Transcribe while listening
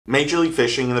Major League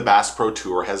Fishing and the Bass Pro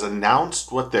Tour has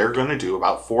announced what they're going to do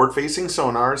about forward-facing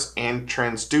sonars and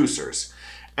transducers.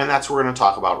 And that's what we're going to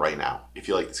talk about right now. If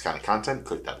you like this kind of content,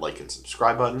 click that like and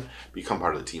subscribe button, become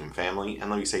part of the team and family,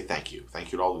 and let me say thank you.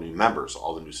 Thank you to all the new members,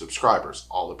 all the new subscribers,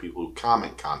 all the people who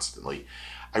comment constantly.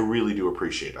 I really do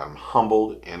appreciate it. I'm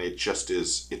humbled, and it just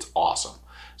is, it's awesome.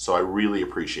 So I really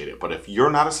appreciate it. But if you're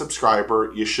not a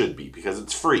subscriber, you should be, because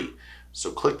it's free.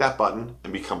 So click that button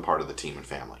and become part of the team and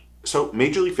family. So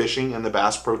Major League Fishing and the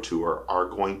Bass Pro Tour are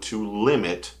going to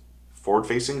limit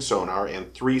forward-facing sonar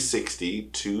and 360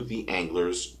 to the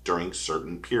anglers during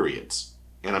certain periods.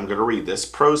 And I'm going to read this.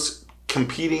 Pros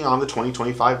competing on the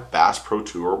 2025 Bass Pro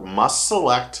Tour must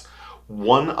select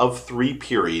one of 3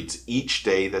 periods each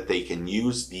day that they can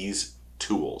use these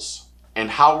tools. And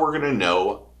how we're going to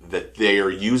know that they are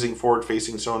using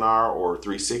forward-facing sonar or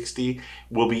 360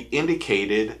 will be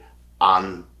indicated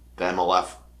on the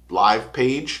MLF live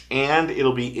page, and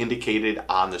it'll be indicated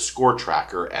on the score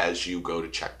tracker as you go to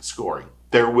check the scoring.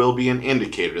 There will be an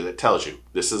indicator that tells you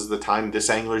this is the time this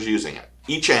angler is using it.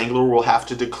 Each angler will have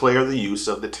to declare the use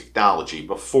of the technology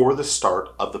before the start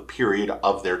of the period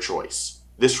of their choice.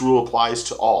 This rule applies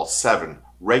to all 7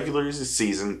 regular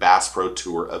season Bass Pro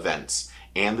Tour events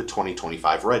and the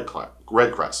 2025 Red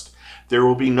Crest. There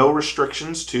will be no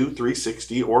restrictions to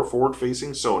 360 or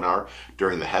forward-facing sonar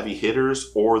during the heavy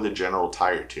hitters or the general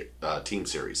tire team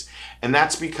series. And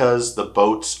that's because the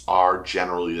boats are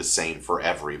generally the same for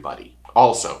everybody.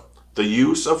 Also, the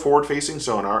use of forward-facing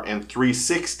sonar and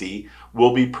 360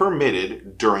 will be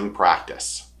permitted during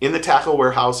practice. In the Tackle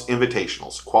Warehouse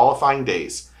Invitationals, qualifying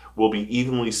days will be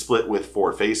evenly split with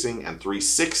forward-facing and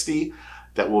 360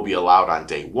 that will be allowed on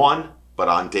day 1, but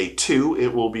on day 2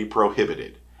 it will be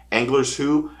prohibited. Anglers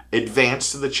who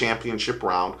advance to the championship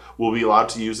round will be allowed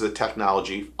to use the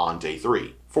technology on day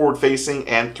 3. Forward-facing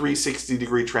and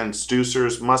 360-degree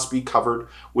transducers must be covered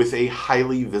with a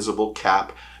highly visible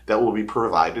cap that will be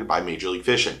provided by Major League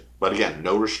Fishing. But again,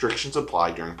 no restrictions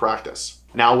apply during practice.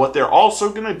 Now, what they're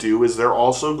also going to do is they're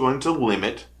also going to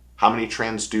limit how many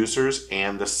transducers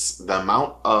and the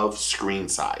amount of screen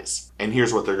size. And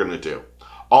here's what they're going to do.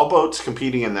 All boats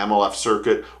competing in the MLF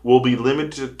circuit will be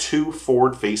limited to 2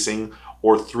 forward-facing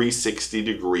or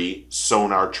 360-degree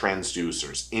sonar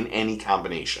transducers in any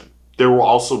combination. There will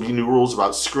also be new rules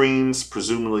about screens,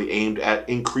 presumably aimed at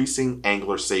increasing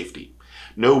angler safety.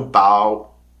 No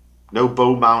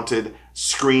bow-mounted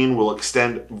screen will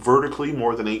extend vertically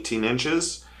more than 18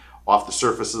 inches off the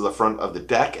surface of the front of the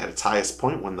deck at its highest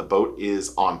point when the boat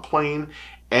is on plane,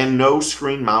 and no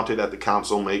screen mounted at the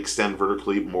console may extend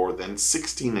vertically more than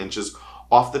 16 inches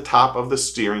off the top of the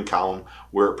steering column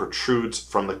where it protrudes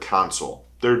from the console.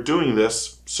 They're doing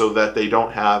this so that they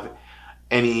don't have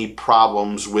any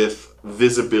problems with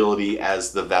visibility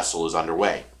as the vessel is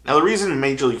underway. Now, the reason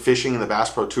Major League Fishing and the Bass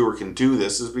Pro Tour can do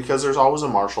this is because there's always a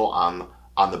marshal on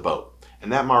the boat, and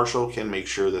that marshal can make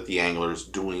sure that the angler is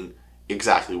doing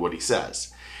exactly what he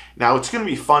says. Now, it's going to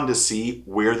be fun to see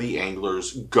where the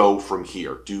anglers go from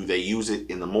here. Do they use it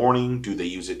in the morning? Do they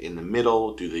use it in the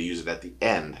middle? Do they use it at the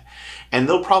end? And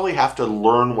they'll probably have to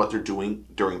learn what they're doing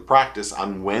during practice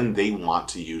on when they want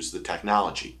to use the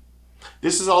technology.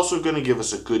 This is also going to give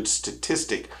us a good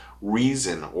statistic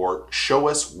reason or show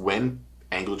us when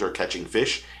anglers are catching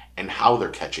fish and how they're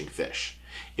catching fish.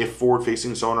 If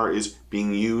forward-facing sonar is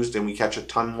being used and we catch a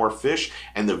ton more fish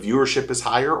and the viewership is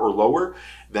higher or lower,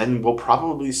 then we'll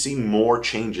probably see more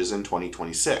changes in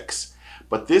 2026.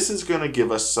 But this is going to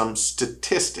give us some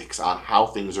statistics on how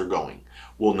things are going.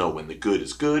 We'll know when the good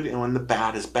is good and when the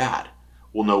bad is bad.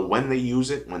 We'll know when they use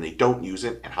it, when they don't use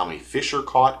it, and how many fish are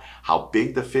caught, how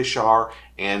big the fish are,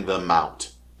 and the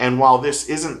amount. And while this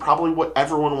isn't probably what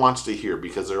everyone wants to hear,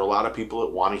 because there are a lot of people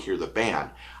that want to hear the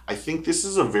ban, I think this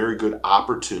is a very good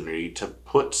opportunity to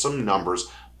put some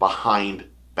numbers behind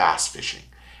bass fishing.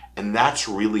 And that's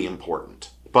really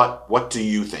important. But what do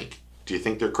you think? Do you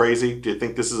think they're crazy? Do you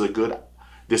think this is a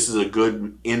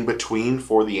good in-between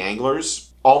for the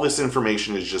anglers? All this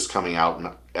information is just coming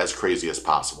out as crazy as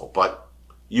possible. But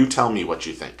you tell me what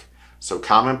you think. So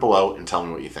comment below and tell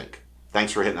me what you think.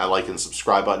 Thanks for hitting that like and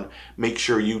subscribe button. Make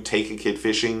sure you take a kid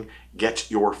fishing. Get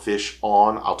your fish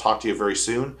on. I'll talk to you very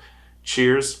soon.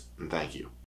 Cheers and thank you.